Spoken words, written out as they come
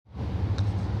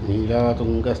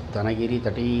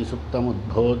नीलातुङ्गस्तनगिरितटी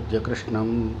सुप्तमुद्बोध्य कृष्णं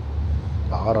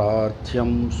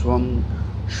पारार्थ्यं स्वं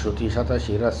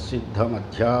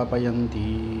श्रुतिशतशिरःसिद्धमध्यापयन्ती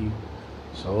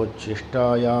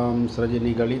सोच्छिष्टायां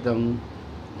सृजनिगलितं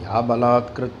या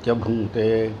बलात्कृत्य भुङ्क्ते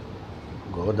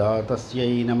गोदा तस्यै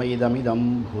नमैदमिदं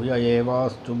भूय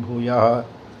एवास्तु भूयः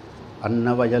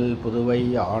अन्नवयल पुதுவை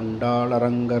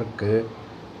ஆண்டாளரங்கற்கு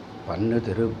பன்னு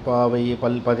திருப்பாவை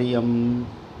பல்பதியம்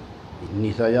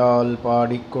இன்னிசையால்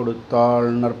பாடிக் கொடுத்தாள்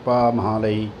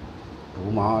நற்பாமாலை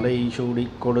பூமாலை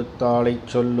சூடிக்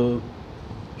கொடுத்தாளைச் சொல்லு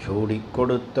சூடிக்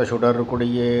கொடுத்த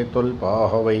சுடர்கொடியே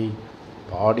தொல்பாகவை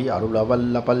பாடி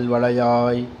அருளவல்ல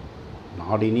பல்வளையாய்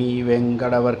நாடினி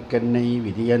வெங்கடவர்க்கென்னை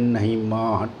விதியன்னை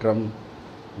மாற்றம்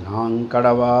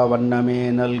நாங்கடவா வண்ணமே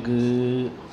நல்கு.